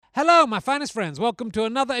Hello, my finest friends. Welcome to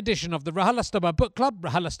another edition of the RHLSTPBC Book Club,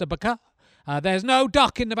 RHLSTPBC. There's no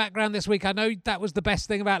duck in the background this week. I know that was the best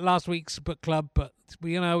thing about last week's book club, but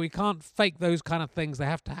we can't fake those kind of things. They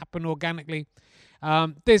have to happen organically.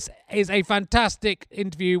 This is a fantastic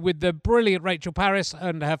interview with the brilliant Rachel Parris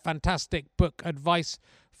and her fantastic book advice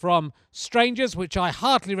from Strangers, which I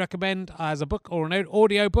heartily recommend as a book or an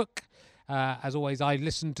audio book. As always, I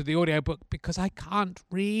listen to the audio book because I can't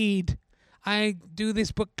read. I do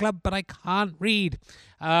this book club, but I can't read.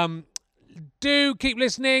 Do keep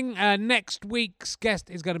listening. Next week's guest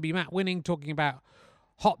is going to be Matt Winning talking about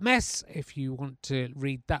Hot Mess. If you want to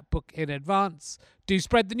read that book in advance, do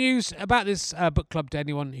spread the news about this book club to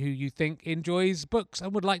anyone who you think enjoys books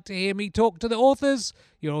and would like to hear me talk to the authors.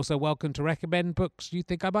 You're also welcome to recommend books you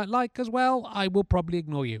think I might like as well. I will probably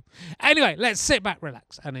ignore you. Anyway, let's sit back,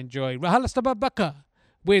 relax, and enjoy RHLSTPBC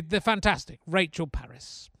with the fantastic Rachel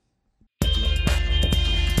Parris.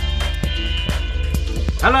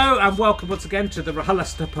 Hello and welcome once again to the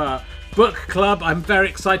RHLSTPBC Book Club. I'm very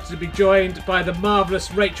excited to be joined by the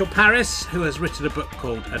marvellous Rachel Parris, who has written a book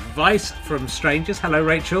called Advice from Strangers. Hello,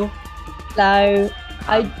 Rachel. Hello.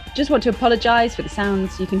 I just want to apologise for the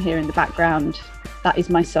sounds you can hear in the background. That is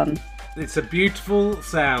my son. It's a beautiful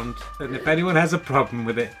sound, and if anyone has a problem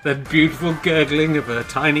with it, the beautiful gurgling of a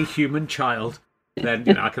tiny human child, then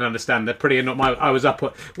I can understand. They're pretty annoying. I was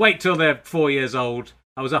up. Wait till they're 4 years old.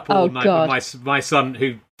 I was up all night with my son,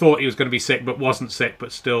 who thought he was going to be sick but wasn't sick,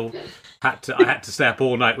 but still I had to stay up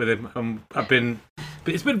all night with him.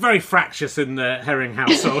 It's been very fractious in the Herring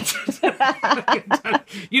household.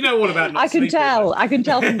 You know all about not sleeping. I can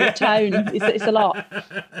tell from the tone. It's a lot.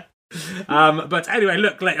 But anyway,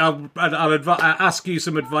 look, I'll ask you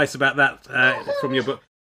some advice about that from your book.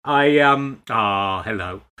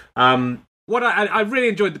 Hello. What I really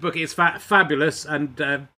enjoyed the book. It's fabulous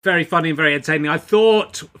and very funny and very entertaining. I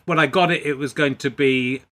thought when I got it, it was going to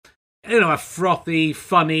be, a frothy,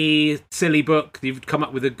 funny, silly book. You've come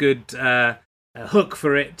up with a good hook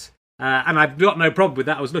for it. And I've got no problem with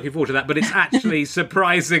that. I was looking forward to that. But it's actually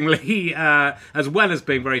surprisingly, as well as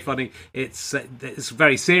being very funny, it's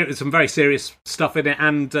very serious. Some very serious stuff in it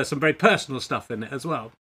and some very personal stuff in it as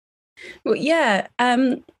well. Well, yeah.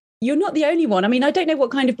 You're not the only one. I mean, I don't know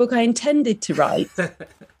what kind of book I intended to write.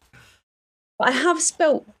 I have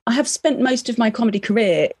spent most of my comedy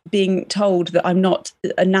career being told that I'm not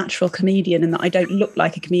a natural comedian and that I don't look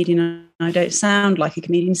like a comedian and I don't sound like a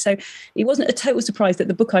comedian. So it wasn't a total surprise that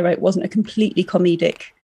the book I wrote wasn't a completely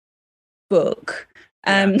comedic book.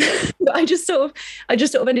 But I just sort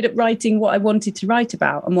of ended up writing what I wanted to write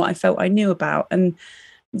about and what I felt I knew about. And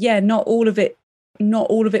yeah, not all of it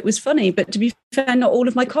was funny, but to be fair, not all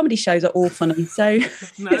of my comedy shows are all funny. So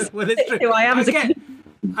no, well, it's true. Who I am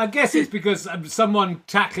I guess it's because someone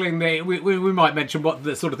tackling we might mention what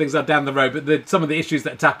the sort of things are down the road, but some of the issues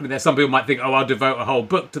that are tackling there, some people might think, I'll devote a whole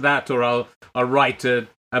book to that, or I'll write a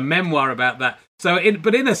memoir about that. So,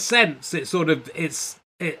 but in a sense, it's sort of it's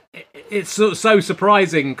so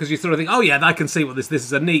surprising because you sort of think, oh yeah, I can see what this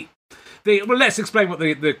is a neat. Well, let's explain what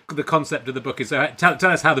the concept of the book is. So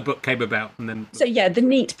tell us how the book came about. And then. So, yeah, the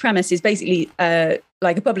neat premise is basically,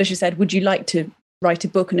 like a publisher said, would you like to write a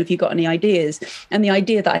book and have you got any ideas? And the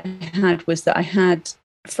idea that I had was that I had,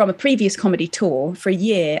 from a previous comedy tour for a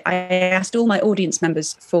year, I asked all my audience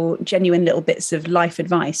members for genuine little bits of life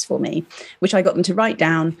advice for me, which I got them to write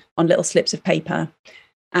down on little slips of paper.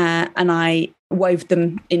 And I wove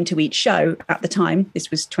them into each show at the time.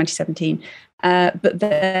 This was 2017. But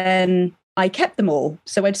then I kept them all.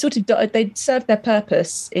 So they'd served their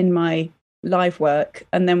purpose in my live work.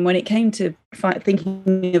 And then when it came to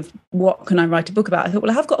thinking of what can I write a book about, I thought,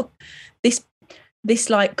 well, I've got this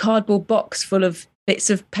like cardboard box full of bits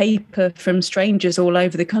of paper from strangers all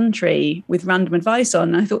over the country with random advice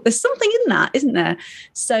on. And I thought, there's something in that, isn't there?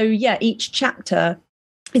 So yeah, each chapter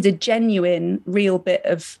is a genuine, real bit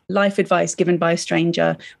of life advice given by a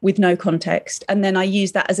stranger with no context. And then I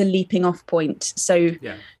use that as a leaping off point. So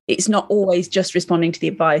It's not always just responding to the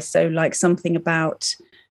advice. So like something about,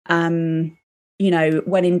 when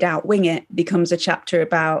in doubt, wing it becomes a chapter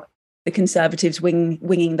about the Conservatives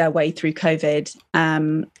winging their way through COVID.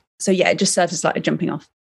 It just serves as like a jumping off.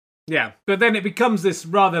 Yeah, but then it becomes this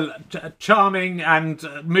rather charming and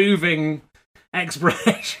moving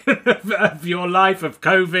exploration of your life, of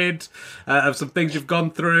COVID, of some things you've gone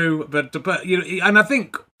through, but and I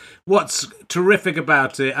think what's terrific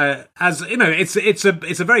about it,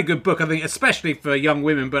 it's a very good book. I think, especially for young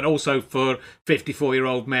women, but also for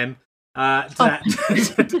 54-year-old men. I'll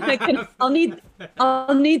need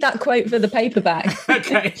that quote for the paperback.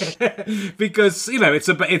 Okay, because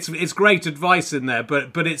it's great advice in there,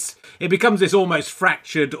 but it becomes this almost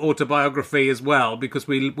fractured autobiography as well, because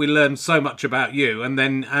we learn so much about you, and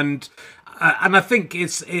I think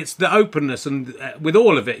it's the openness and with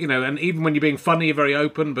all of it, and even when you're being funny, you're very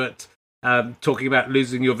open, but talking about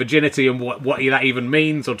losing your virginity and what that even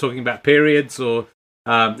means, or talking about periods, or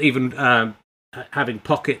even having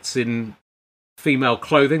pockets in female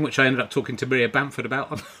clothing, which I ended up talking to Maria Bamford about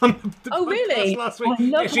on the really? last week. I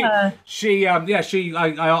love her.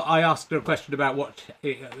 I asked her a question about what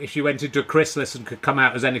if she went into a chrysalis and could come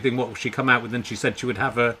out as anything, what would she come out with? And she said she would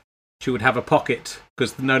have a pocket,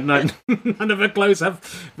 because none of her clothes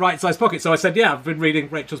have right-sized pockets. So I said, yeah, I've been reading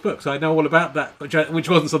Rachel's book, so I know all about that, which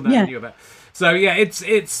wasn't something I knew about. So yeah, it's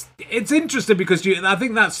interesting, because I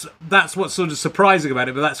think that's what's sort of surprising about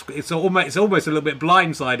it, but it's almost a little bit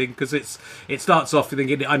blindsiding, because it starts off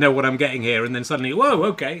thinking, I know what I'm getting here, and then suddenly, whoa,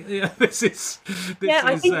 okay, this is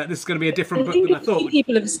going to be a different book than I thought. A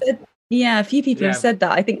few people have said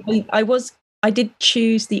that. I think I did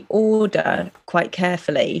choose the order quite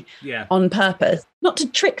carefully on purpose, not to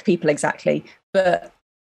trick people exactly, but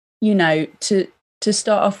to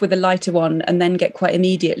start off with a lighter one and then get quite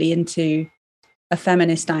immediately into a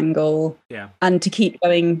feminist angle, and to keep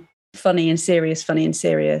going funny and serious,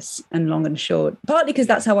 and long and short. Partly because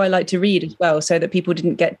that's how I like to read as well, so that people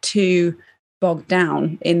didn't get too bogged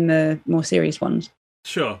down in the more serious ones.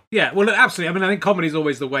 Sure. Yeah. Well, absolutely. I mean, I think comedy is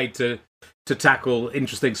always the way to tackle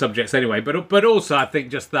interesting subjects anyway, but also I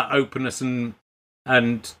think just that openness and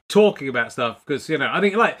talking about stuff, because I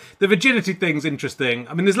think like the virginity thing's interesting.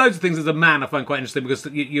 I mean, there's loads of things as a man I find quite interesting, because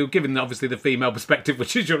you're given obviously the female perspective,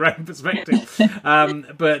 which is your own perspective,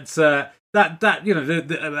 but that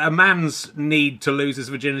a man's need to lose his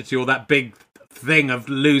virginity, or that big thing of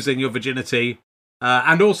losing your virginity,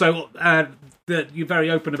 and also that you're very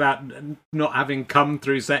open about not having come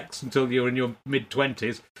through sex until you're in your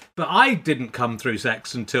mid-20s. But I didn't come through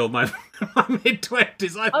sex until my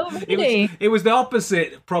mid-20s. Really? It was the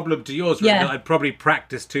opposite problem to yours, really. I'd probably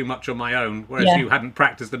practiced too much on my own, whereas you hadn't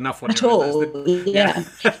practiced enough on your own.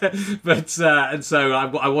 But and so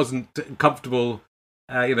I wasn't comfortable,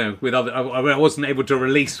 with other. I wasn't able to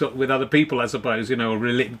release with other people, I suppose. I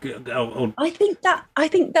think that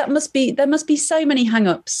there must be so many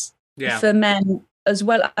hang-ups for men as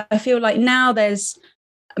well. I feel like now there's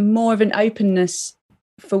more of an openness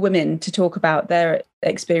for women to talk about their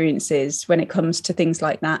experiences when it comes to things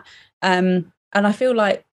like that. And I feel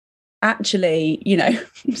like actually,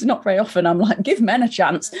 it's not very often I'm like, give men a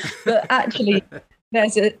chance, but actually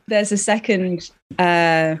there's a second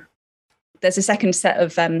set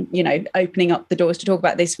of opening up the doors to talk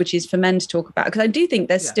about this, which is for men to talk about, because I do think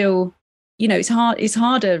there's still, it's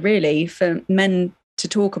harder really for men to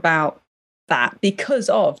talk about that because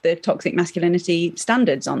of the toxic masculinity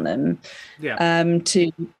standards on them.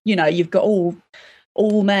 You've got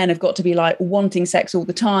all men have got to be like wanting sex all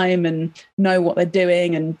the time and know what they're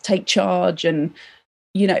doing and take charge, and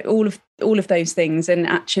all of those things. And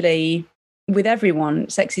actually with everyone,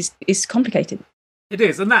 sex is complicated. It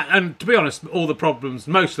is, and to be honest, most of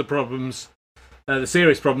the problems, the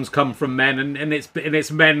serious problems, come from men, and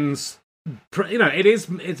it's men's.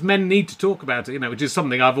 It's men need to talk about it, which is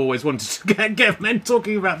something I've always wanted to get men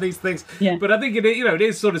talking about these things. But I think it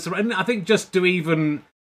is sort of, and I think just to even,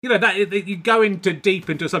 that you go deep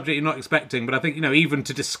into a subject you're not expecting. But I think even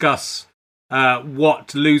to discuss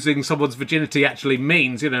what losing someone's virginity actually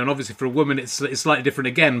means, and obviously for a woman it's slightly different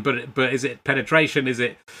again. But is it penetration? Is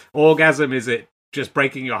it orgasm? Is it just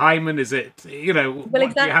breaking your hymen? Is it what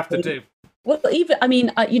do you have to do? Well,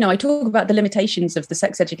 I talk about the limitations of the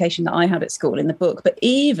sex education that I had at school in the book, but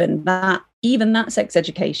even that sex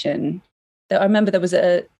education, I remember there was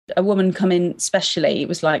a woman come in specially. It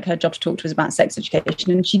was like her job to talk to us about sex education,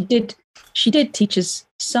 and she did teach us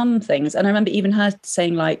some things. And I remember even her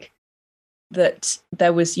saying like that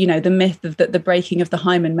there was, the myth of that the breaking of the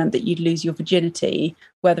hymen meant that you'd lose your virginity,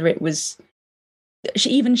 whether it was.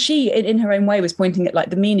 She in her own way was pointing at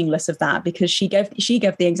like the meaningless of that, because she gave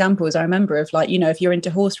the examples, I remember, of like, if you're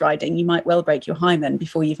into horse riding, you might well break your hymen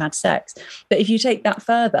before you've had sex. But if you take that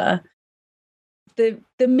further, the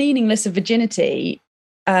meaningless of virginity,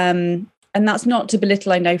 and that's not to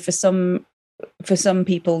belittle, I know for some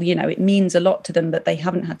people, it means a lot to them that they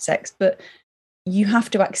haven't had sex, but you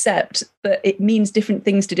have to accept that it means different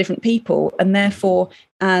things to different people, and therefore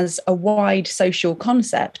as a wide social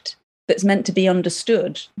concept that's meant to be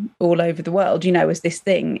understood all over the world, as this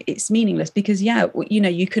thing, it's meaningless, because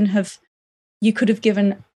you could have given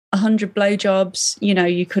 100 blowjobs,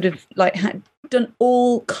 you could have like done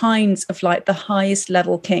all kinds of like the highest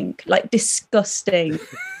level kink, like disgusting,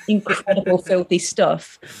 incredible, filthy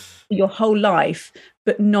stuff for your whole life,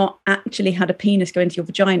 but not actually had a penis go into your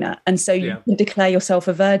vagina. And so you can declare yourself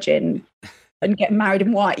a virgin and get married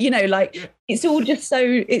in white, it's all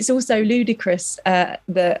so ludicrous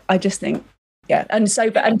that I just think, and so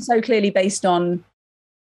clearly based on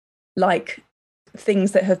like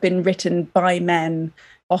things that have been written by men,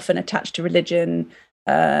 often attached to religion,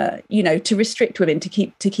 to restrict women, to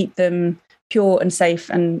keep them pure and safe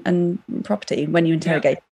and property when you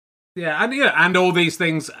interrogate. And all these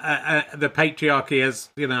things, the patriarchy, as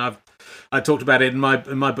I talked about it in my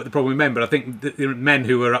book, The Problem with Men, but I think the men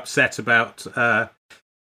who are upset about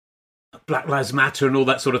Black Lives Matter and all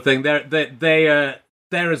that sort of thing,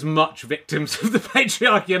 they're as much victims of the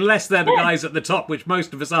patriarchy, unless they're the guys at the top, which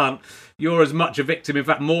most of us aren't. You're as much a victim, in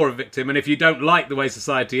fact, more a victim. And if you don't like the way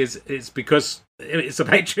society is, it's because it's a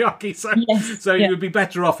patriarchy. So you would be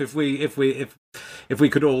better off if we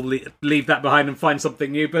could all leave that behind and find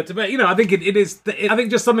something new. But I think it is. I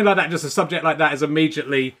think just something like that, just a subject like that, is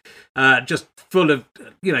immediately just full of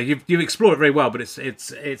you explore it very well. But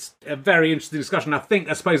it's a very interesting discussion.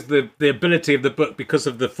 I suppose the ability of the book, because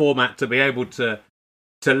of the format, to be able to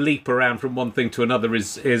leap around from one thing to another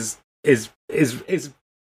is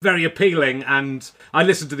very appealing. And I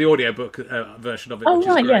listened to the audiobook version of it, which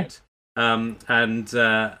is great. And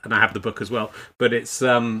I have the book as well. But it's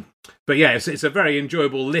a very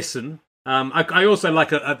enjoyable listen. I also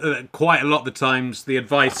like quite a lot of the times the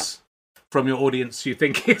advice from your audience you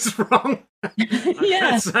think is wrong.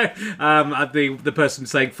 So the person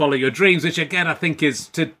saying follow your dreams, which again I think is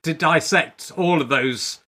to dissect all of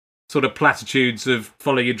those sort of platitudes of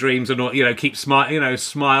follow your dreams and keep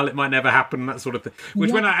smile, it might never happen, that sort of thing.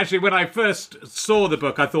 Which when I first saw the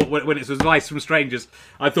book, I thought when it's advice from strangers,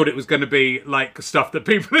 I thought it was going to be like stuff that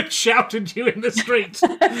people had shouted to you in the street.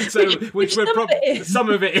 So which were probably some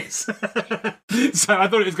of it is. So I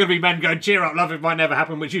thought it was going to be men going, cheer up, love, it might never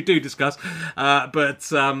happen, which you do discuss. But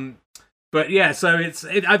yeah, so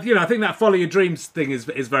I think that follow your dreams thing is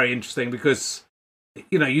very interesting, because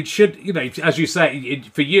you should, as you say,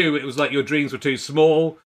 for you, it was like your dreams were too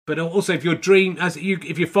small. But also, if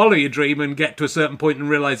if you follow your dream and get to a certain point and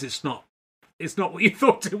realize it's not what you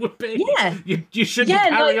thought it would be, you shouldn't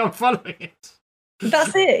carry on following it.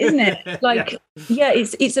 That's it, isn't it?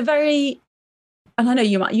 It's a very, and I know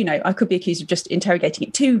you might, I could be accused of just interrogating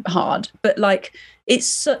it too hard, but like it's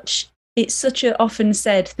such a often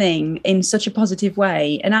said thing in such a positive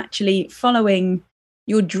way, and actually following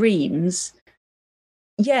your dreams.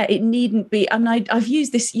 It needn't be. And I've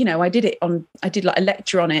used this, I did like a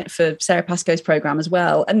lecture on it for Sarah Pascoe's program as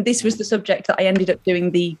well. And this was the subject that I ended up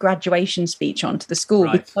doing the graduation speech on to the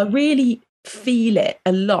school, because I really feel it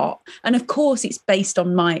a lot. And of course, it's based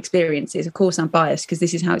on my experiences. Of course, I'm biased because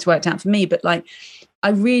this is how it's worked out for me. But like, I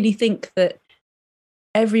really think that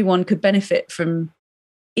everyone could benefit from.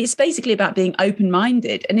 It's basically about being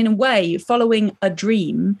open-minded, and in a way, following a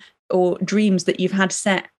dream or dreams that you've had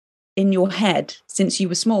set in your head since you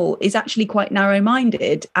were small is actually quite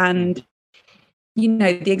narrow-minded. And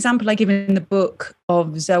the example I give in the book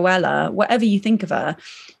of Zoella, whatever you think of her,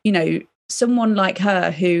 someone like her,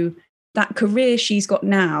 who that career she's got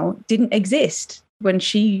now didn't exist when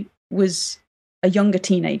she was a younger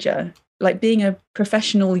teenager, like being a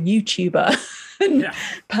professional YouTuber and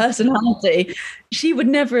personality, she would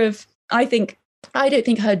never have, I don't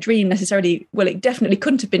think her dream necessarily, well, it definitely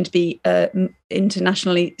couldn't have been to be an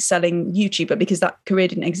internationally selling YouTuber, because that career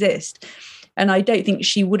didn't exist. And I don't think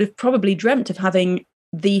she would have probably dreamt of having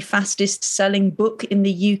the fastest selling book in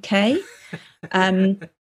the UK.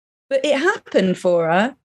 But it happened for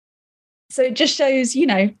her. So it just shows,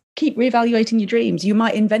 keep reevaluating your dreams. You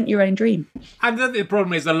might invent your own dream. And the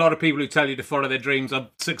problem is a lot of people who tell you to follow their dreams are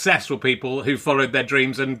successful people who followed their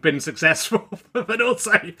dreams and been successful. But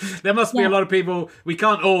also, there must be a lot of people. We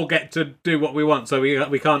can't all get to do what we want, so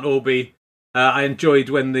we can't all be. I enjoyed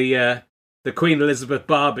when the Queen Elizabeth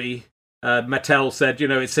Barbie, Mattel said,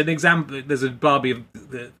 it's an example. There's a Barbie of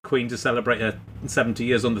the Queen to celebrate her 70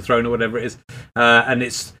 years on the throne or whatever it is, and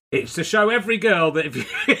it's to show every girl that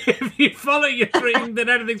if you follow your dream, then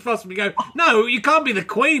anything's possible. You go, no, you can't be the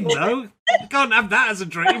Queen though. You can't have that as a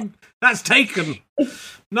dream. That's taken.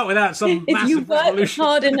 Not without some if massive you work revolution.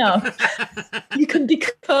 hard enough, you can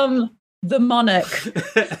become the monarch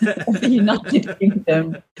of the United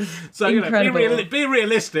Kingdom. So be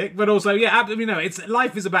realistic, but also it's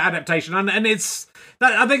life is about adaptation, and it's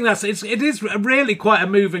that I think it is really quite a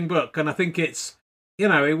moving book, and I think it's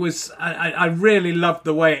it was I really loved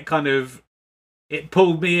the way it kind of it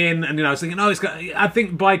pulled me in, and I was thinking, I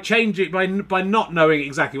think by changing, by not knowing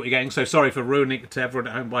exactly what you're getting. So sorry for ruining it to everyone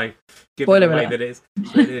at home by giving away that it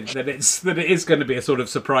is going to be a sort of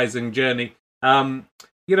surprising journey. It's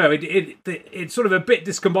sort of a bit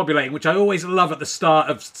discombobulating, which I always love at the start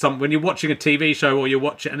of when you're watching a TV show or you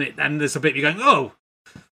watch it and there's a bit you're going, oh,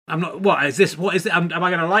 I'm not. What is this? What is it? Am I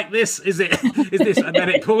going to like this? Is this? And then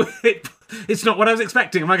it's not what I was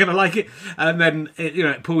expecting. Am I going to like it? And then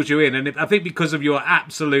it pulls you in. And I think because of your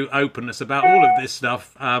absolute openness about all of this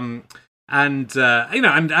stuff, and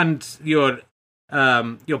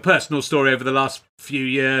your personal story over the last few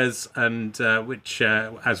years, and which,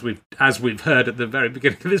 as we've heard at the very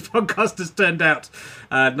beginning of this podcast, has turned out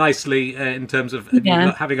nicely in terms of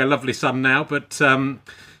having a lovely son now. But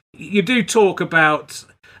you do talk about.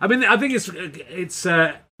 I mean, I think it's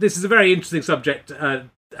this is a very interesting subject, and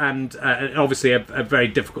obviously a very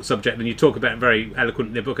difficult subject, and you talk about it very eloquently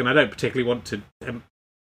in the book. And I don't particularly want to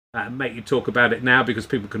make you talk about it now because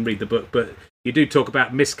people can read the book, but you do talk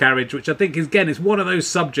about miscarriage, which I think is one of those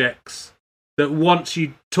subjects that once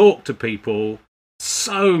you talk to people,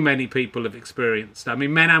 so many people have experienced. I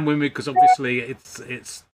mean, men and women, because obviously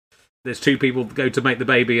it's there's two people that go to make the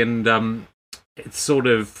baby, and it's sort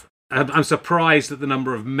of. I'm surprised at the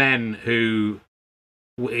number of men who,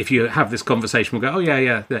 if you have this conversation, will go, "Oh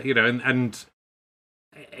yeah," and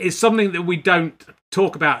it's something that we don't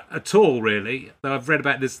talk about at all, really. Though I've read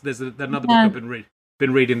about this. There's another book I've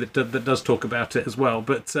been reading that does talk about it as well.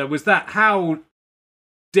 But how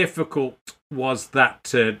difficult was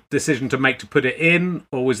that decision to make to put it in,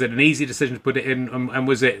 or was it an easy decision to put it in? And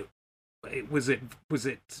was it a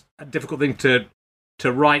difficult thing to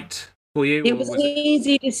write? For you, it was an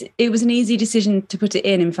easy decision to put it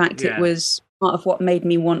in. In fact, it was part of what made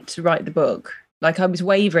me want to write the book. Like, I was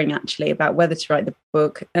wavering actually about whether to write the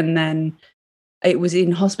book, and then it was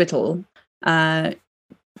in hospital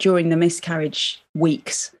during the miscarriage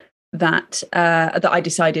weeks that I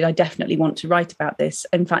decided I definitely want to write about this.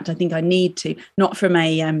 In fact, I think I need to, not from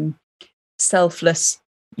a selfless,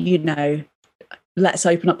 let's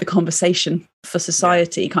open up the conversation for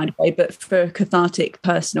society kind of way, but for a cathartic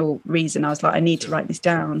personal reason. I was like, I need to write this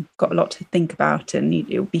down. Got a lot to think about, and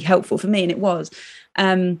it would be helpful for me, and it was.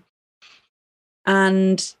 And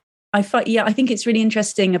I think it's really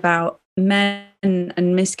interesting about men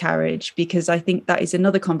and miscarriage, because I think that is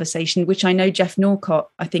another conversation which I know Jeff Norcott,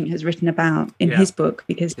 I think, has written about in his book,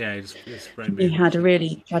 because he had a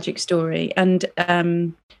really tragic story. And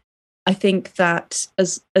I think that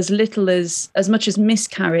as much as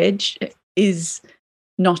miscarriage is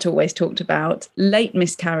not always talked about, late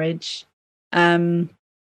miscarriage,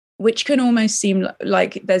 which can almost seem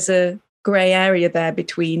like there's a grey area there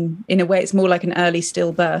between, in a way, it's more like an early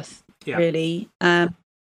stillbirth, really,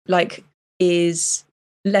 is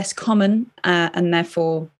less common and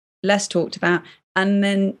therefore less talked about. And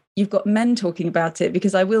then you've got men talking about it,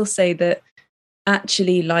 because I will say that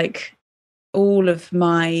actually, like, all of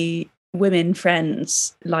my women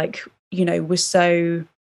friends, were so,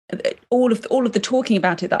 all of the talking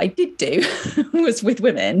about it that I did do was with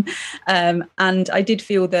women, and I did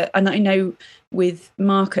feel that, and I know with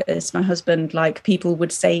Marcus, my husband, like, people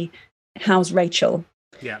would say, "How's Rachel?"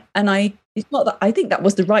 And it's not that I think that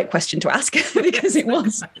was the right question to ask, because it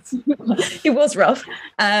was rough,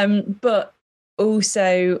 but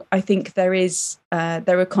also I think there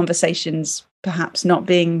are conversations perhaps not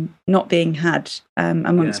being had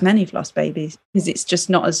amongst many who've lost babies, because it's just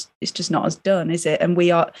not as done, is it? And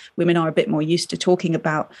women are a bit more used to talking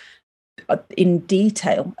about in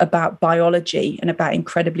detail about biology and about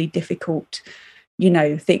incredibly difficult,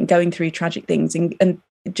 going through tragic things, and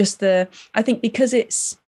just I think because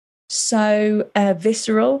it's so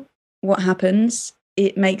visceral what happens,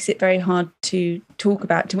 it makes it very hard to talk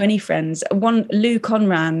about to any friends. Lou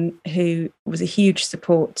Conran, who was a huge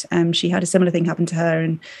support, she had a similar thing happen to her,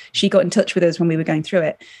 and she got in touch with us when we were going through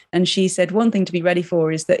it. And she said, one thing to be ready for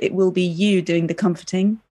is that it will be you doing the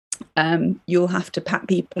comforting. You'll have to pat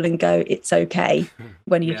people and go, it's okay,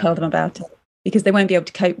 when you tell them about it, because they won't be able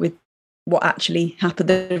to cope with what actually happened,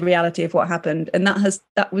 the reality of what happened. And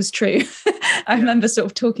that was true. I remember sort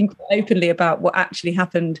of talking quite openly about what actually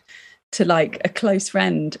happened to, like, a close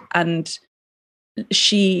friend, and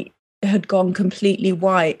she had gone completely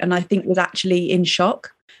white, and I think was actually in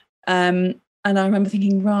shock. And I remember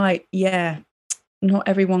thinking, right, not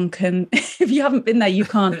everyone can. If you haven't been there, you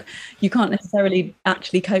can't necessarily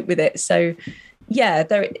actually cope with it. So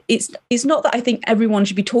it's not that I think everyone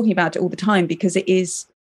should be talking about it all the time, because it is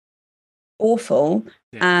awful,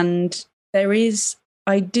 and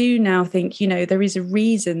I do now think, there is a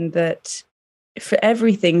reason that for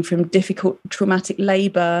everything from difficult traumatic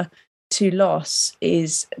labor to loss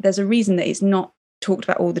is there's a reason that it's not talked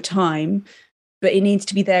about all the time, but it needs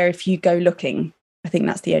to be there if you go looking. I think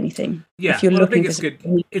that's the only thing. Yeah, if you're well, looking I think it's good.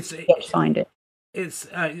 It's find it. It's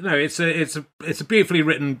it's a beautifully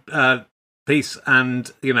written piece,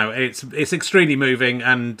 and it's extremely moving,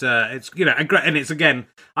 and it's and it's, again,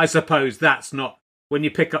 I suppose that's not, when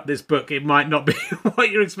you pick up this book, it might not be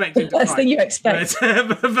what you're expecting to find. First thing you expect.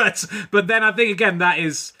 But then I think, again, that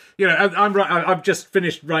is, I've just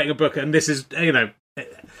finished writing a book, and this is,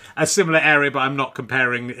 a similar area, but I'm not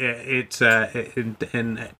comparing it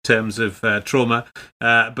in terms of trauma.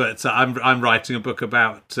 But I'm writing a book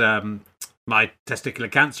about my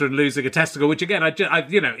testicular cancer and losing a testicle, which, again,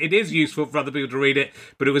 it is useful for other people to read it,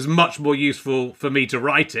 but it was much more useful for me to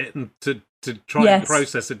write it and to try and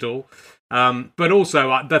process it all. But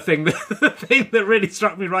also, the thing that really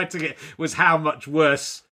struck me writing it was how much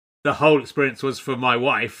worse the whole experience was for my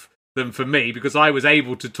wife than for me, because I was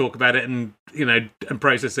able to talk about it and and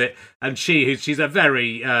process it, and she's a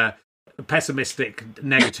very pessimistic,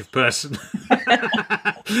 negative person,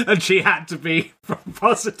 and she had to be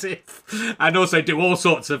positive and also do all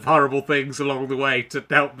sorts of horrible things along the way to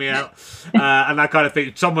help me out. And I kind of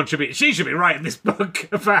think she should be writing this book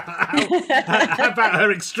about about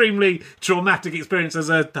her extremely traumatic experience as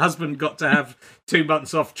her husband got to have 2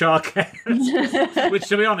 months off childcare, which,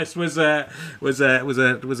 to be honest, was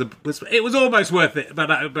almost worth it, but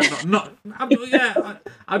not.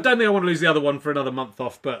 I don't think I want to lose the other one for another month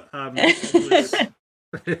off, but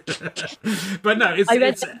but no,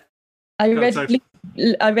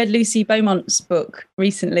 I read Lucy Beaumont's book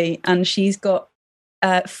recently, and she's got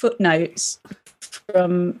footnotes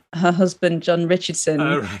from her husband John Richardson.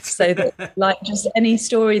 Oh, right. So that, like, just any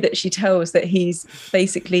story that she tells that he's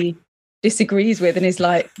basically disagrees with and is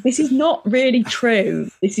like, this is not really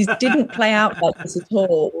true, didn't play out like this at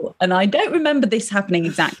all, and I don't remember this happening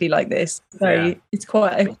exactly like this. So it's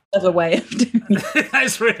quite a clever way of doing it.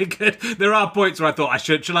 That's really good. There are points where I thought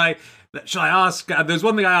shall I ask, there's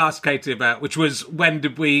one thing I asked Katie about, which was when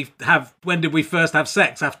did we first have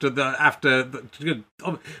sex after the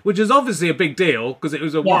which is obviously a big deal because it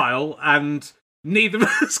was a while, and neither of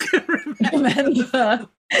us can remember.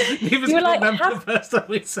 Neither of us remember the first time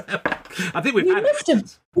we said. I think we've had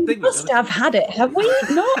it. We must have had it, have we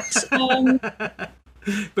not?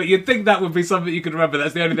 But you'd think that would be something you could remember.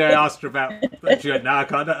 That's the only thing I asked her about. But she went, "No, I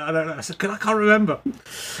don't know." I said, "I can't remember."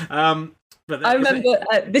 But I remember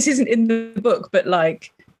this isn't in the book, but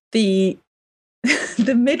like the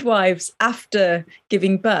midwives after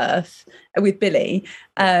giving birth with Billy,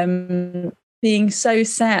 being so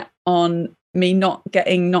set on me not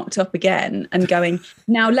getting knocked up again and going,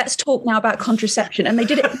 now let's talk now about contraception. And they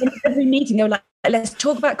did it in every meeting. They were like, let's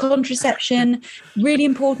talk about contraception. Really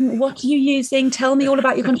important. What are you using? Tell me all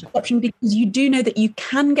about your contraception, because you do know that you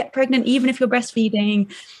can get pregnant even if you're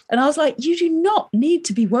breastfeeding. And I was like, you do not need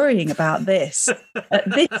to be worrying about this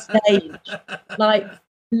at this stage. Like,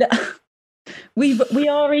 we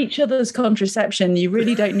are each other's contraception. You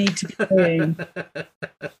really don't need to be worrying.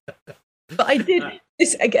 But I did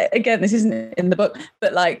this again. This isn't in the book,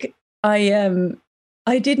 but like I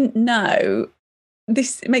didn't know.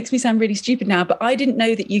 This makes me sound really stupid now, but I didn't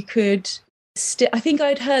know that you could. I think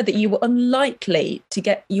I'd heard that you were unlikely to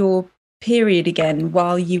get your period again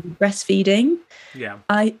while you were breastfeeding. Yeah.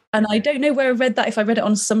 I don't know where I read that. If I read it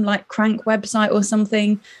on some like crank website or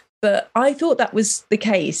something, but I thought that was the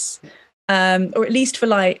case, or at least for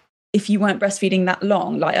like. If you weren't breastfeeding that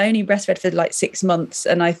long, like I only breastfed for like 6 months,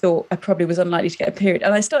 and I thought I probably was unlikely to get a period.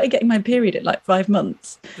 And I started getting my period at like 5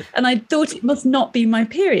 months, and I thought it must not be my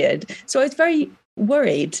period. So I was very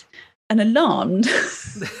worried and alarmed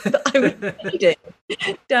that I was bleeding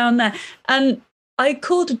down there. And I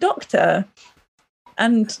called a doctor,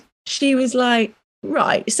 and she was like,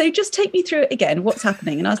 "Right, so just take me through it again. What's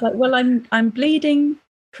happening?" And I was like, "Well, I'm bleeding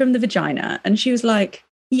from the vagina." And she was like,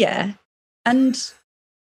 "Yeah, and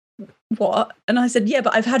what?" And I said, "Yeah,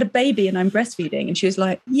 but I've had a baby and I'm breastfeeding." And she was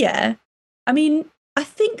like, "Yeah, I mean, I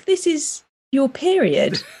think this is your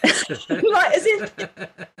period." Like as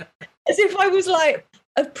if I was like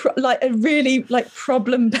a really like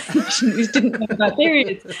problem patient who didn't know about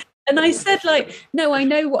periods. And I said, like, "No, I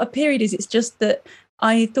know what a period is. It's just that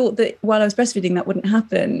I thought that while I was breastfeeding that wouldn't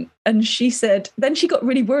happen." And she said, then she got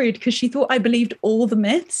really worried because she thought I believed all the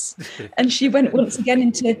myths. And she went once again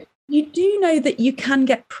into, "You do know that you can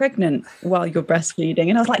get pregnant while you're breastfeeding."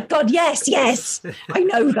 And I was like, "God, yes, I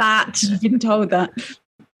know that." I've been told that.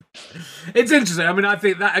 It's interesting. I mean, I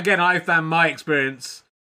think that, again, I found my experience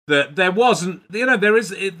that there wasn't, there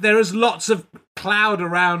is lots of cloud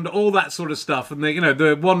around all that sort of stuff. And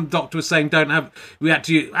the one doctor was saying, we had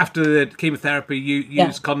to, after the chemotherapy, you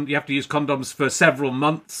have to use condoms for several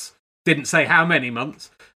months. Didn't say how many months.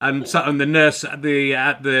 And the nurse at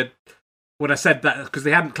when I said that, because they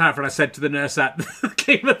hadn't clarified, I said to the nurse at the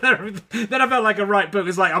chemotherapy, then I felt like a right book.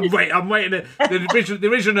 It's like, I'm waiting. The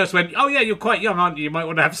original nurse went, oh yeah, you're quite young, aren't you? You might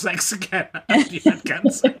want to have sex again after you had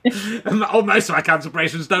cancer. And most of my cancer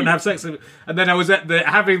patients don't have sex. And then I was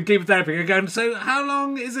having chemotherapy and going, so how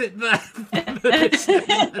long is it that? And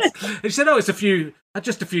she said, oh, it's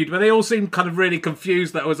just a few. But they all seemed kind of really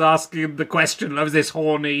confused that I was asking the question. I was this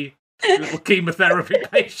horny little chemotherapy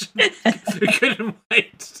patient who couldn't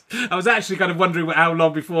wait. I was actually kind of wondering how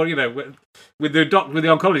long before, with the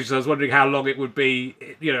oncologist, I was wondering how long it would be,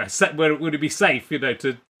 would it be safe,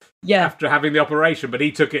 to after having the operation, but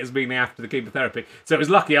he took it as being after the chemotherapy. So it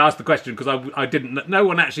was lucky I asked the question, because I didn't. No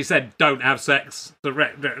one actually said don't have sex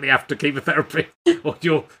directly after chemotherapy, or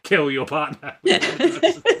you'll kill your partner.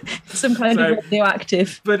 Some kind of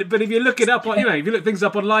radioactive. But if you look it up, if you look things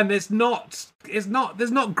up online, there's not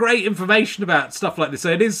great information about stuff like this.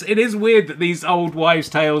 So it is weird that these old wives'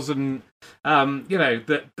 tales and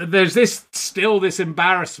that there's this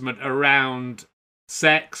embarrassment around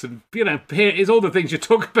sex and is all the things you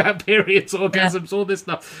talk about, periods, orgasms, all this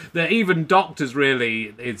stuff, that even doctors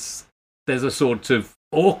really, there's a sort of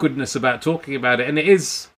awkwardness about talking about it, and it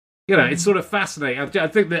is it's sort of fascinating. I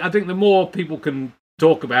think the more people can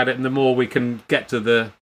talk about it, and the more we can get to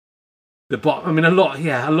the bottom. I mean, a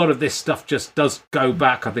lot of this stuff just does go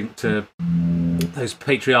back, I think, to those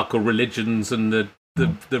patriarchal religions and the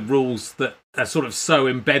rules that are sort of so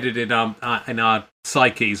embedded in our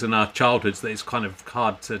psyches and our childhoods that it's kind of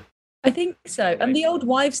hard to. I think so. And the old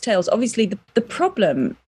wives' tales, obviously, the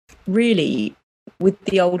problem really with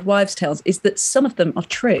the old wives' tales is that some of them are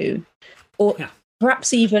true, or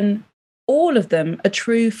perhaps even all of them are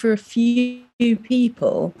true for a few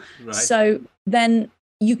people. Right. So then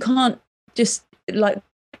you can't just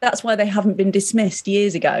that's why they haven't been dismissed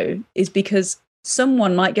years ago, is because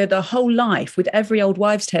someone might go their whole life with every old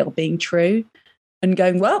wives' tale being true and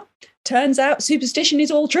going, well, turns out superstition is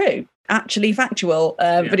all true, actually factual,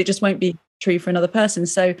 but it just won't be true for another person.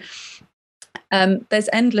 So there's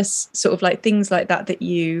endless sort of things like that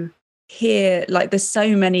you hear. There's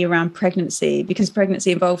so many around pregnancy, because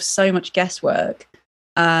pregnancy involves so much guesswork,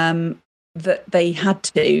 that they had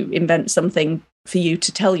to invent something for you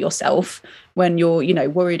to tell yourself when you're,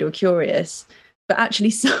 worried or curious. But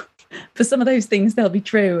actually, for some of those things, they'll be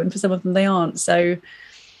true, and for some of them, they aren't. So,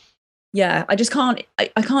 yeah, I just can't.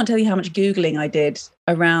 I can't tell you how much Googling I did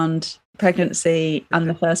around pregnancy and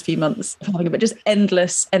the first few months of having it, but just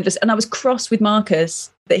endless. And I was cross with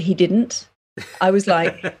Marcus that he didn't. I was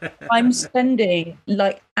like, I'm spending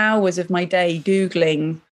hours of my day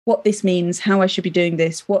Googling what this means, how I should be doing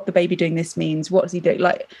this, what the baby doing this means, what is he doing,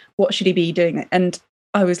 what should he be doing? And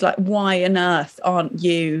I was like, why on earth aren't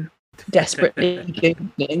you desperately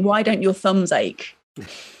Googling? Why don't your thumbs ache?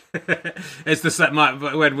 It's the same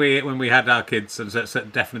when we had our kids, and so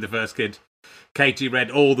definitely the first kid. Katie read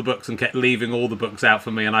all the books and kept leaving all the books out for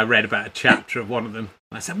me, and I read about a chapter of one of them.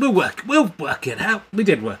 I said, "We'll work it out." We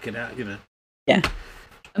did work it out, Yeah,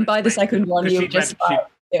 and by the second one, you were just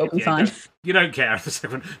it'll be fine. You don't care the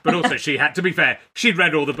second one, but also she had. To be fair, she'd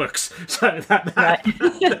read all the books, so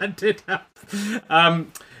that did help.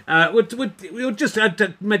 We'll just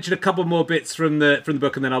mention a couple more bits from the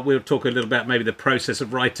book, and then we'll talk a little about maybe the process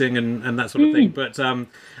of writing and that sort of thing. But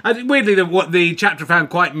I think weirdly, what the chapter I found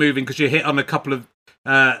quite moving, because you hit on a couple of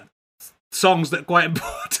songs that are quite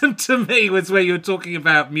important to me, was where you were talking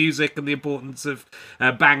about music and the importance of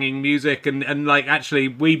banging music, and actually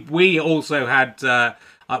we also had.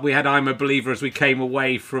 We had "I'm a Believer" as we came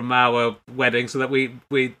away from our wedding, so that we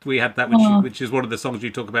had that, which is one of the songs you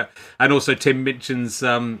talk about, and also Tim Minchin's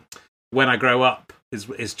 "When I Grow Up"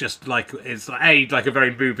 is just it's a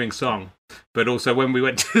very moving song, but also when we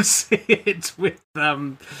went to see it with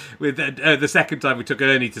the second time we took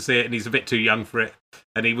Ernie to see it, and he's a bit too young for it,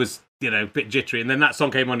 and he was a bit jittery, and then that song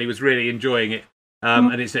came on, he was really enjoying it.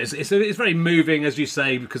 And it's very moving, as you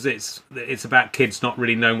say, because it's about kids not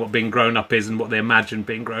really knowing what being grown up is and what they imagine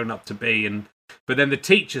being grown up to be. But then the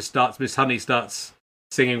teacher Miss Honey starts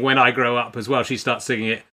singing "When I Grow Up" as well. She starts singing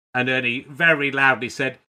it, and Ernie very loudly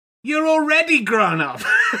said, "You're already grown up."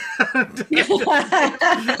 and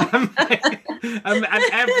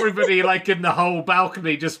everybody in the whole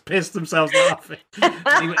balcony just pissed themselves laughing.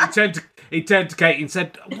 He turned to Katie and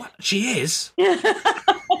said, "What? She is?"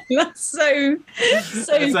 That's so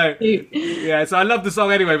cute. Yeah, so I love the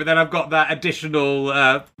song anyway, but then I've got that additional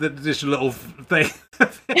little thing.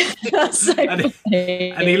 That's so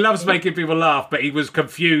funny. And he loves making people laugh, but he was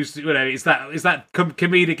confused. You know, it's that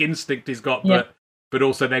comedic instinct he's got, but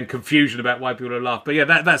also then confusion about why people laugh. But yeah,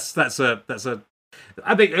 that's a.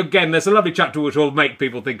 I think again, there's a lovely chapter which will make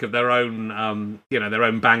people think of their own, their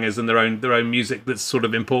own bangers and their own music that's sort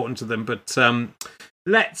of important to them. But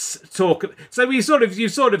let's talk. So you sort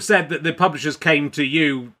of said that the publishers came to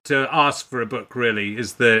you to ask for a book. Really,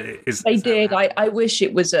 they did. I wish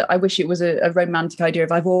it was a romantic idea.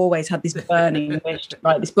 I've always had this burning wish to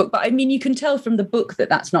write this book, but I mean, you can tell from the book that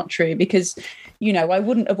that's not true because, I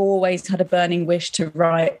wouldn't have always had a burning wish to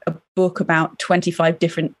write a book about 25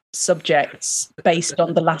 different subjects based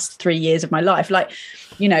on the last 3 years of my life. Like,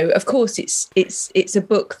 of course, it's a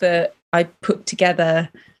book that I put together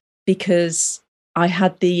because I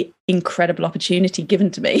had the incredible opportunity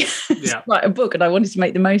given to me to write a book, and I wanted to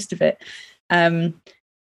make the most of it.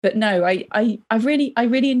 But no, I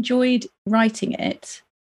really enjoyed writing it.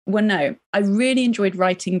 Well, no, I really enjoyed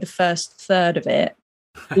writing the first third of it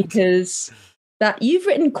because that you've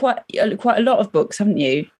written quite a lot of books, haven't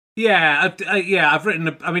you? Yeah, I've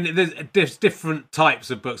written. I mean, there's different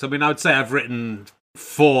types of books. I mean, I would say I've written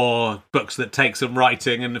 4 books that take some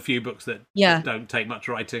writing and a few books that don't take much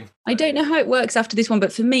writing. I don't know how it works after this one,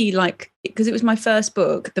 but for me, like, because it was my first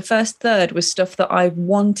book, the first third was stuff that I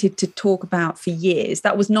wanted to talk about for years.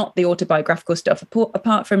 That was not the autobiographical stuff,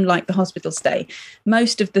 apart from like the hospital stay.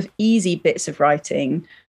 Most of the easy bits of writing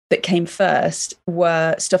that came first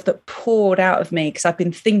were stuff that poured out of me because I've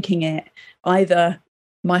been thinking it either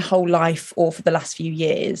my whole life or for the last few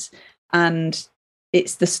years. And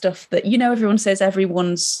it's the stuff that, everyone says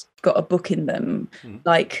everyone's got a book in them.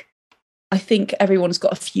 Like, I think everyone's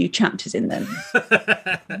got a few chapters in them,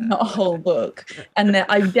 not a whole book. And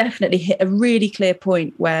I definitely hit a really clear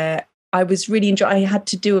point where I was really enjoying. I had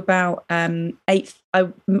to do about I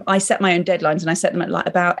set my own deadlines, and I set them at like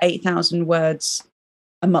about 8,000 words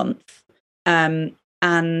a month. And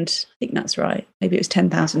I think that's right. Maybe it was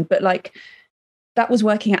 10,000, but like that was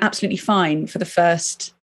working out absolutely fine for the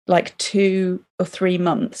first like 2 or 3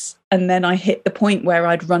 months. And then I hit the point where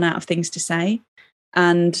I'd run out of things to say.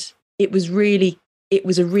 And it was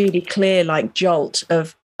a really clear like jolt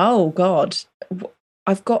of, oh God,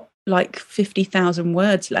 I've got like 50,000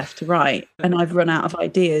 words left to write and I've run out of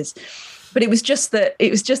ideas. But it was just the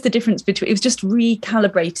difference between, it was just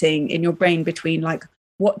recalibrating in your brain between like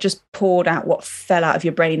what just poured out, what fell out of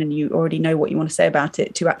your brain and you already know what you want to say about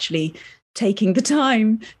it, to actually taking the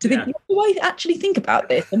time to think, what do I actually think about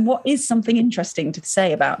this? And what is something interesting to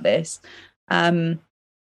say about this?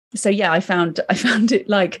 So yeah, I found it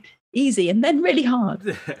like easy and then really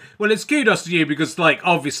hard. Well, it's kudos to you because, like,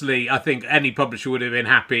 obviously, I think any publisher would have been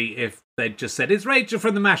happy if they'd just said, "It's Rachel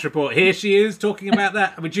from the MASH Report. Here she is talking about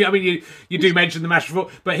that." You do mention the MASH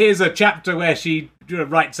Report, but here's a chapter where she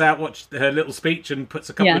writes out her little speech and puts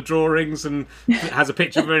a couple of drawings and has a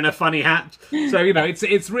picture of her in a funny hat. So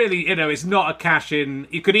it's really it's not a cash-in.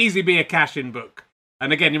 It could easily be a cash-in book.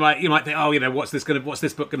 And again, you might think, oh, what's this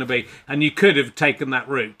book going to be? And you could have taken that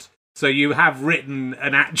route. So you have written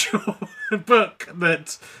an actual book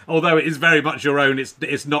that, although it is very much your own,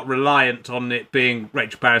 it's not reliant on it being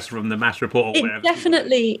Rachel Parris from the MASH Report or whatever.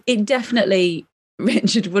 It definitely,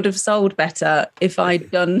 Richard, would have sold better if I'd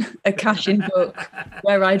done a cash-in book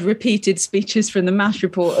where I'd repeated speeches from the MASH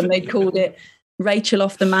Report and they'd called it Rachel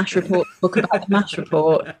off the MASH Report, book about the MASH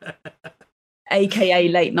Report, aka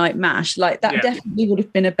Late Night MASH. Like that definitely would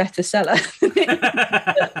have been a better seller.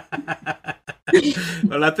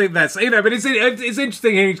 Well, I think that's but it's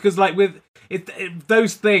interesting here because like with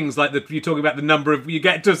those things like you're talking about the number of, you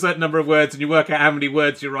get to a certain number of words and you work out how many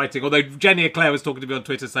words you're writing. Although Jenny Eclair was talking to me on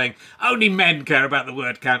Twitter saying only men care about the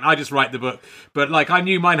word count. I just write the book, but like I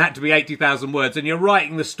knew mine had to be 80,000 words, and you're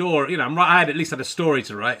writing the story. I had at least had a story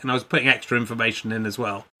to write, and I was putting extra information in as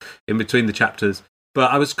well in between the chapters. But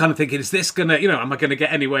I was kind of thinking, is this going to, am I going to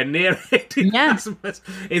get anywhere near it? Yes.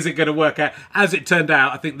 Is it going to work out? As it turned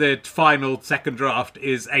out, I think the final second draft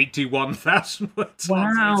is 81,000 words.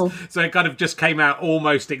 Wow. So it kind of just came out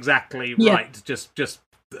almost exactly right, just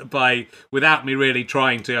without me really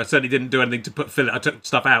trying to. I certainly didn't do anything to fill it. I took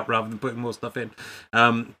stuff out rather than putting more stuff in.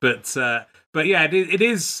 But yeah,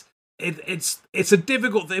 it's a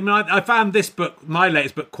difficult thing. I mean, I found this book, my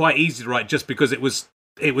latest book, quite easy to write just because it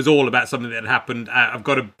was all about something that had happened.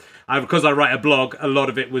 Because I write a blog, a lot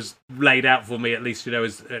of it was laid out for me, at least,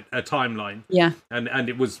 as a timeline. Yeah. And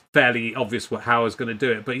it was fairly obvious how I was going to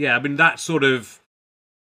do it. But yeah, I mean, that sort of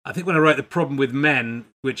I think when I wrote The Problem with Men,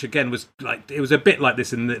 which again was like, it was a bit like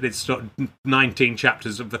this in that it's sort of 19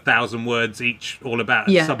 chapters of 1,000 words each, all about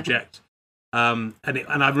a subject. And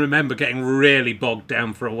I remember getting really bogged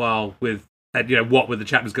down for a while with, what were the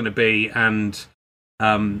chapters going to be, and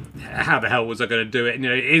how the hell was I going to do it? And,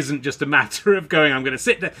 it isn't just a matter of going, I'm going to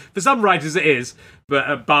sit there. For some writers it is,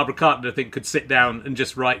 but Barbara Carter, I think, could sit down and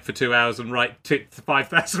just write for 2 hours and write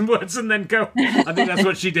 5,000 words and then go. I think that's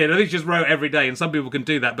what she did. I think she just wrote every day, and some people can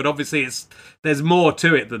do that, but obviously there's more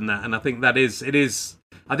to it than that, and I think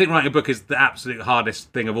I think writing a book is the absolute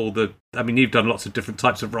hardest thing of all the. I mean, you've done lots of different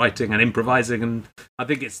types of writing and improvising, and I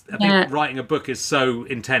think writing a book is so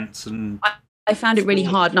intense. And I found it really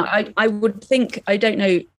hard. Now, I would think, I don't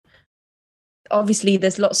know, obviously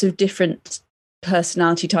there's lots of different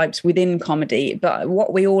personality types within comedy, but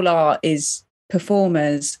what we all are is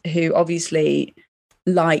performers who obviously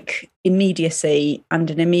like immediacy and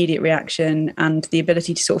an immediate reaction and the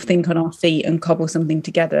ability to sort of think on our feet and cobble something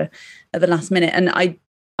together at the last minute. And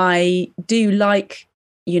I do like,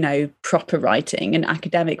 proper writing and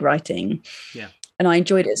academic writing. Yeah. And I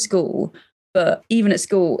enjoyed it at school. But even at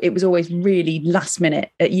school, it was always really last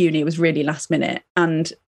minute. At uni, it was really last minute.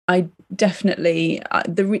 And I definitely,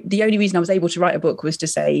 the only reason I was able to write a book was to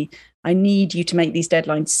say, I need you to make these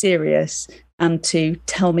deadlines serious and to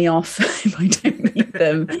tell me off if I don't meet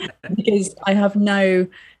them. Because I have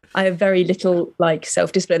very little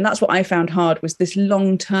self-discipline. That's what I found hard, was this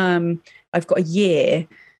long term, I've got a year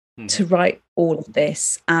to write all of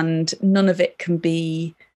this, and none of it can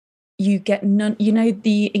be, you get none,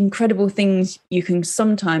 the incredible things you can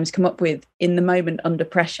sometimes come up with in the moment under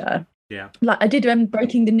pressure. Yeah. Like I did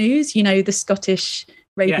Breaking the News, the Scottish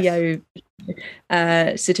radio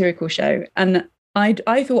satirical show. And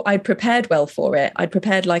I thought I'd prepared well for it. I'd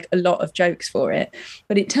prepared a lot of jokes for it.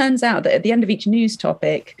 But it turns out that at the end of each news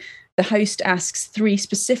topic, the host asks 3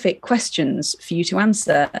 specific questions for you to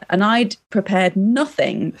answer. And I'd prepared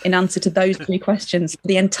nothing in answer to those 3 questions for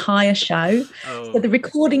the entire show. Oh. So the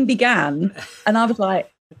recording began and I was like,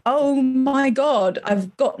 oh my God,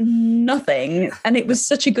 I've got nothing. And it was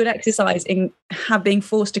such a good exercise in being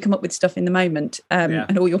forced to come up with stuff in the moment,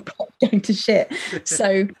 and all your plots going to shit.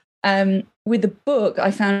 So with the book, I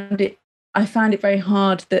found it very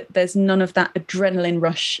hard that there's none of that adrenaline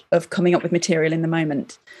rush of coming up with material in the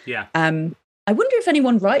moment. Yeah. I wonder if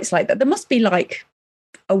anyone writes like that. There must be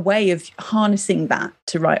a way of harnessing that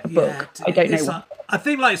to write a book. I don't know. I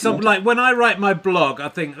think when I write my blog, I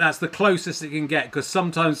think that's the closest it can get, because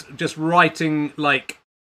sometimes just writing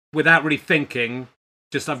without really thinking,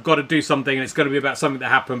 just I've got to do something and it's going to be about something that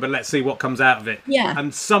happened, but let's see what comes out of it. Yeah.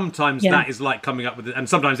 And sometimes that is coming up with it, and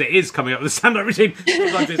sometimes it is coming up with a stand-up routine.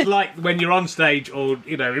 Sometimes it's like when you're on stage or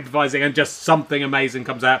improvising and just something amazing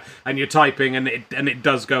comes out and you're typing and it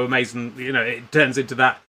does go amazing. It turns into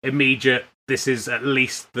that immediate. This is at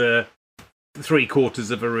least the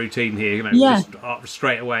 3/4 of a routine here. Just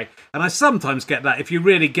straight away. And I sometimes get that if you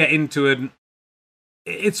really get into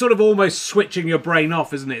it's sort of almost switching your brain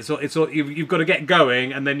off, isn't it? So you've got to get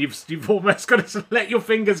going, and then you've almost got to let your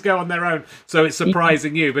fingers go on their own. So it's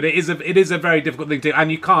surprising you, but it is a very difficult thing to do,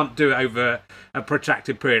 and you can't do it over a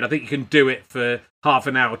protracted period. I think you can do it for half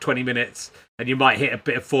an hour, 20 minutes, and you might hit a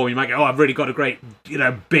bit of form. You might go, "Oh, I've really got a great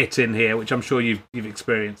bit in here," which I'm sure you've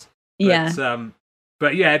experienced.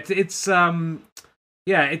 But it's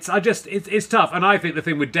tough, and I think the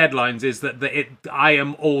thing with deadlines is that I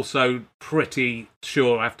am also pretty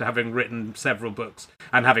sure, after having written several books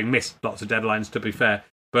and having missed lots of deadlines, to be fair,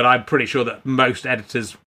 but I'm pretty sure that most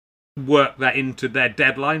editors work that into their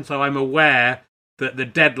deadline. So I'm aware that the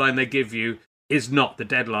deadline they give you is not the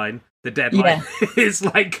deadline. The deadline is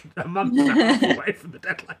a month and a half away from the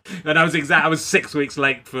deadline, and I was 6 weeks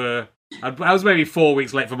late for. I was maybe 4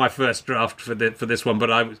 weeks late for my first draft for this one,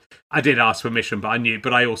 but I did ask permission,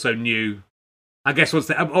 but I also knew. I guess once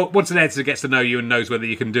an editor gets to know you and knows whether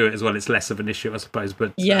you can do it as well, it's less of an issue, I suppose.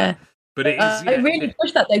 But but it is. I really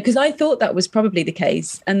pushed that though, because I thought that was probably the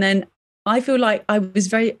case, and then I feel like I was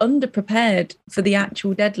very underprepared for the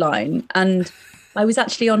actual deadline, and I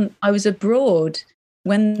was abroad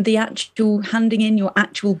when the actual handing in your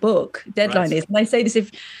actual book deadline is. And I say this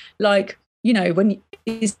if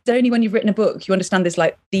it's only when you've written a book you understand there's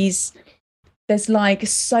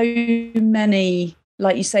so many,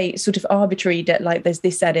 like you say, sort of arbitrary there's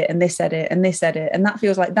this edit and this edit and this edit, and that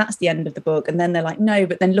feels like that's the end of the book, and then they're like, no,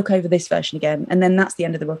 but then look over this version again, and then that's the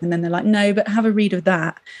end of the book, and then they're like, no, but have a read of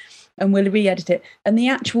that and we'll re-edit it. And the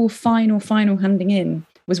actual final handing in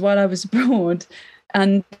was while I was abroad,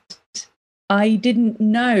 and I didn't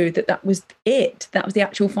know that was it. That was the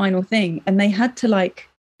actual final thing, and they had to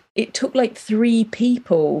it took 3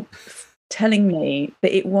 people telling me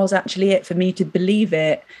that it was actually it for me to believe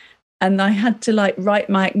it. And I had to like write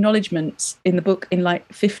my acknowledgements in the book in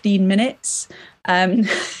like 15 minutes while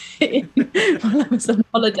I was on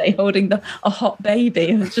holiday holding a hot baby.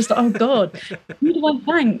 And it's just like, oh God, who do I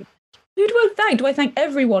thank? Who do I thank? Do I thank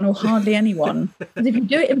everyone or hardly anyone? Because if you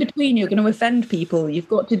do it in between, you're going to offend people. You've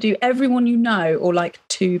got to do everyone you know or like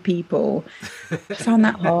 2 people. I found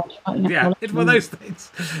that hard. Yeah, well, those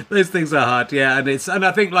things are hard. Yeah, and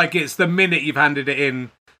I think like it's the minute you've handed it in,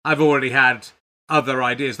 I've already had other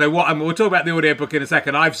ideas. Though we'll talk about the audiobook in a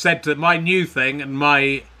second. I've said that my new thing and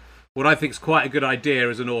what I think is quite a good idea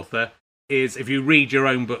as an author is if you read your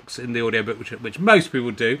own books in the audiobook, which most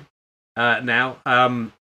people do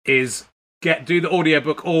now, is do the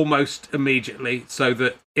audiobook almost immediately, so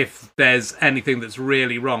that if there's anything that's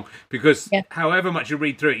really wrong, because however much you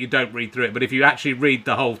read through it, you don't read through it. But if you actually read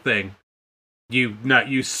the whole thing,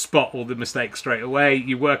 you spot all the mistakes straight away.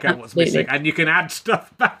 You work out what's missing, and you can add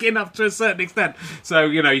stuff back in up to a certain extent. So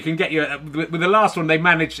you can get with the last one. They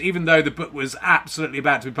managed, even though the book was absolutely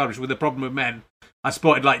about to be published with The Problem with Men, I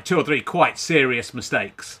spotted like 2 or 3 quite serious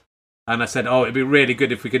mistakes, and I said, "Oh, it'd be really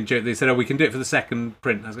good if we can do it." They said, "Oh, we can do it for the second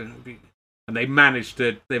print," and they managed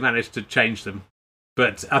to change them.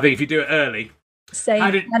 But I think if you do it early,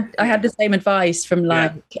 I had the same advice from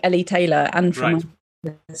Ellie Taylor and from.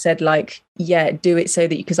 Said like, do it so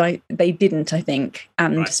that because they didn't, I think,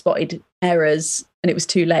 and spotted errors and it was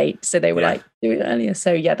too late, so they were like, do it earlier.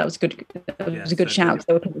 So that was good. It was a good shout because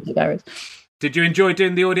they were picking up errors. Did you enjoy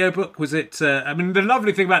doing the audiobook? Was it? I mean, the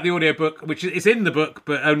lovely thing about the audiobook, which is in the book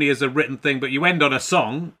but only as a written thing, but you end on a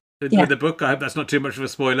song with the book. I hope that's not too much of a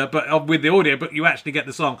spoiler. But with the audiobook, you actually get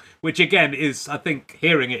the song, which again is, I think,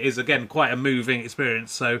 hearing it is again quite a moving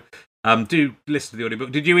experience. So do listen to the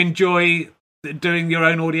audiobook. Did you enjoy doing your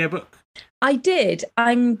own audiobook? I did.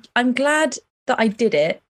 I'm glad that I did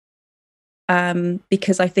it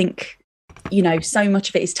because I think so much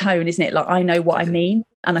of it is tone, isn't it? Like I know what I mean,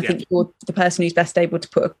 and I think you're the person who's best able to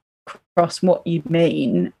put across what you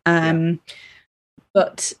mean.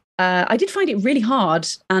 But I did find it really hard,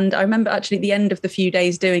 and I remember actually at the end of the few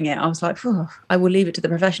days doing it, I was like, I will leave it to the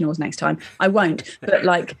professionals next time. I won't, but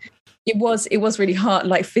like it was really hard.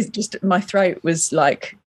 Like just my throat was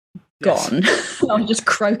like gone. I'm just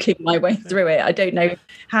croaking my way through it. I don't know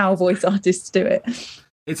how voice artists do it.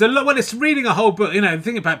 It's a lot. Well, it's reading a whole book.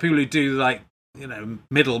 Think about people who do like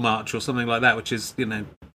Middlemarch or something like that, which is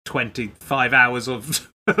 25 hours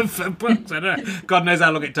of books. I don't know. God knows how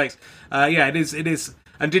long it takes. It is.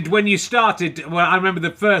 And when you started? Well, I remember the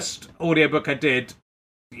first audiobook I did.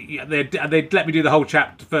 They'd let me do the whole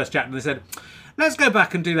first chapter, and they said, let's go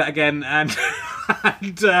back and do that again, and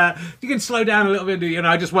you can slow down a little bit.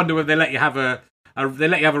 I just wonder whether they let you have a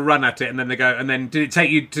run at it, and then they go. And then did it take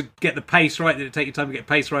you to get the pace right? Did it take you time to get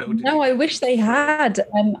pace right? No, I wish they had.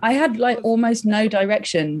 I had like almost no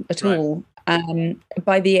direction at all.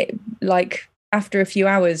 By the after a few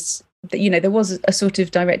hours, there was a sort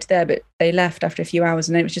of director there, but they left after a few hours,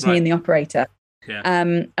 and then it was just me and the operator. Yeah.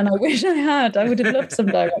 And I wish I had. I would have loved some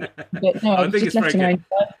direction, but no, I think it's very good.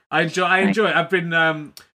 I enjoy it. I've been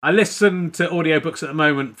I listen to audiobooks at the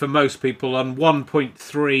moment for most people on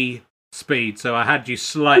 1.3 speed, so I had you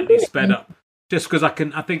slightly sped up just because I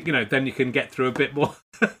think then you can get through a bit more.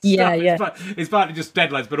 It's partly just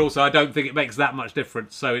deadlines, but also I don't think it makes that much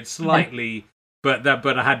difference. So it's slightly, but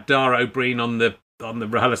I had Dara O'Brien on the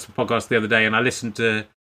RHLSTPBC podcast the other day, and I listened to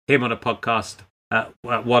him on a podcast at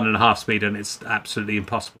 1.5 speed, and it's absolutely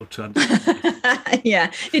impossible to understand.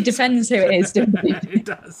 It depends who it is, doesn't it? It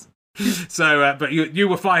does. So, but you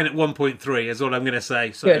were fine at 1.3, is all I'm going to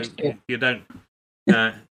say. So good. You don't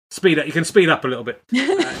speed up. You can speed up a little bit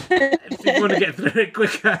if you want to get through it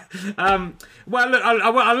quicker. Well, look,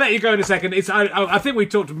 I'll let you go in a second. I think we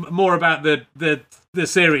talked more about the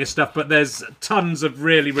serious stuff, but there's tons of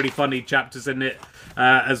really, really funny chapters in it,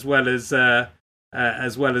 as well as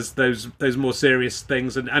those more serious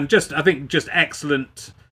things, and just I think just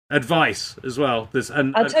excellent advice as well.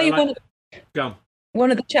 I'll tell you one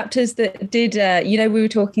of the chapters that did. We were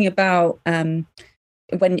talking about when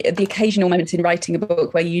the occasional moments in writing a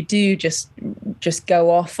book where you do just go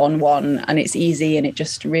off on one and it's easy and it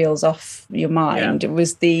just reels off your mind. It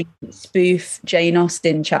was the spoof Jane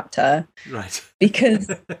Austen chapter, right? Because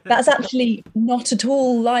that's actually not at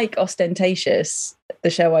all like Ostentatious, the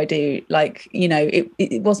show I do. Like,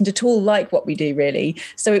 it wasn't at all like what we do, really.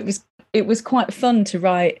 So it was quite fun to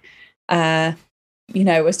write a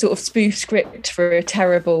sort of spoof script for a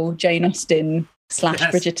terrible Jane Austen /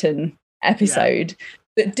 Bridgerton episode,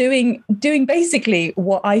 but doing basically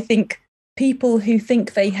what I think people who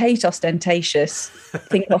think they hate ostentatious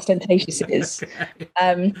think ostentatious is. Okay.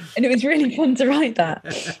 And it was really fun to write that.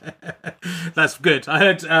 That's good. I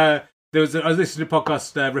heard I was listening to a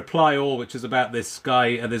podcast, Reply All, which is about this guy.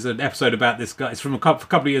 And there's an episode about this guy. It's from a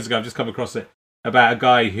couple of years ago. I've just come across it, about a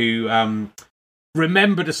guy who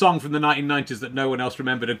remembered a song from the 1990s that no one else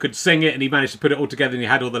remembered and could sing it, and he managed to put it all together, and he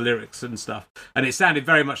had all the lyrics and stuff. And it sounded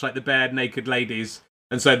very much like the Bare Naked Ladies.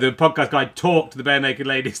 And so the podcast guy talked to the Bare Naked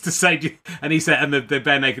Ladies to say, and he said, and the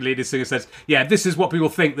Bare Naked Ladies singer says, "Yeah, this is what people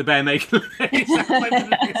think the Bare Naked Ladies sound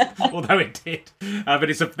like." Although it did, but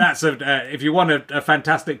if you want a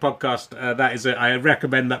fantastic podcast, I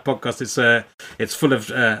recommend that podcast. It's full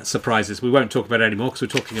of surprises. We won't talk about it anymore because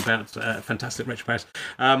we're talking about fantastic Rachel Parris.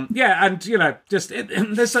 Yeah, and just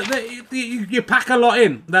you pack a lot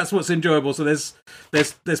in. That's what's enjoyable. So there's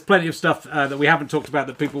plenty of stuff that we haven't talked about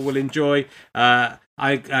that people will enjoy.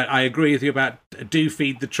 I agree with you about do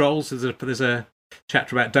feed the trolls. There's a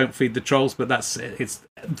chapter about don't feed the trolls, but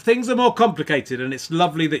things are more complicated, and it's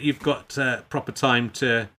lovely that you've got proper time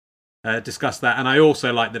to discuss that. And I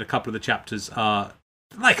also like that a couple of the chapters are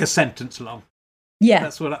like a sentence long. Yeah,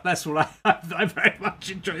 that's what I very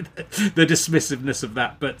much enjoy the dismissive of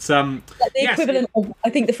that. But the equivalent of,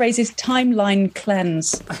 I think the phrase is timeline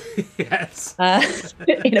cleanse. Yes,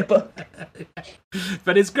 in a book.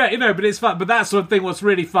 But it's great, but it's fun. But that's the thing. What's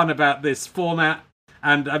really fun about this format,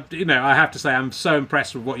 and I have to say, I'm so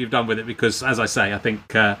impressed with what you've done with it, because, as I say, I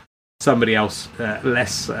think somebody else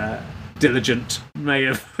less diligent may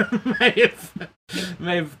have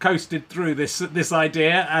coasted through this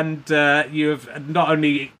idea, and you have not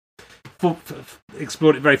only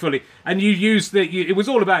explored it very fully, and you used it was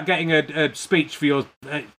all about getting a speech for your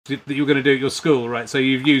that you were going to do at your school, right? So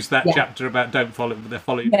you've used that chapter about don't follow the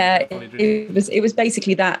follow. Yeah, it was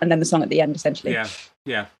basically that, and then the song at the end, essentially.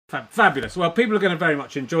 Yeah, fabulous. Well, people are going to very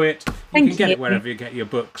much enjoy it. You can get it wherever you get your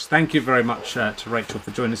books. Thank you very much to Rachel for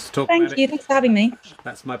joining us to talk about it. Thank you. Thanks for having me.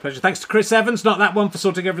 That's my pleasure. Thanks to Chris Evans, not that one, for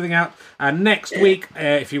sorting everything out. And next week,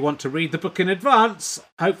 if you want to read the book in advance,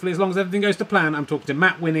 hopefully as long as everything goes to plan, I'm talking to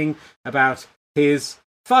Matt Winning about his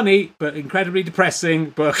funny but incredibly depressing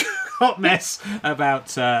book, Hot Mess, about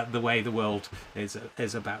the way the world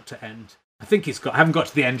is about to end. I think I haven't got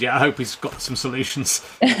to the end yet. I hope he's got some solutions.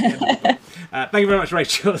 Thank you very much,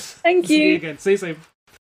 Rachel. Thank you. See you again. See you soon.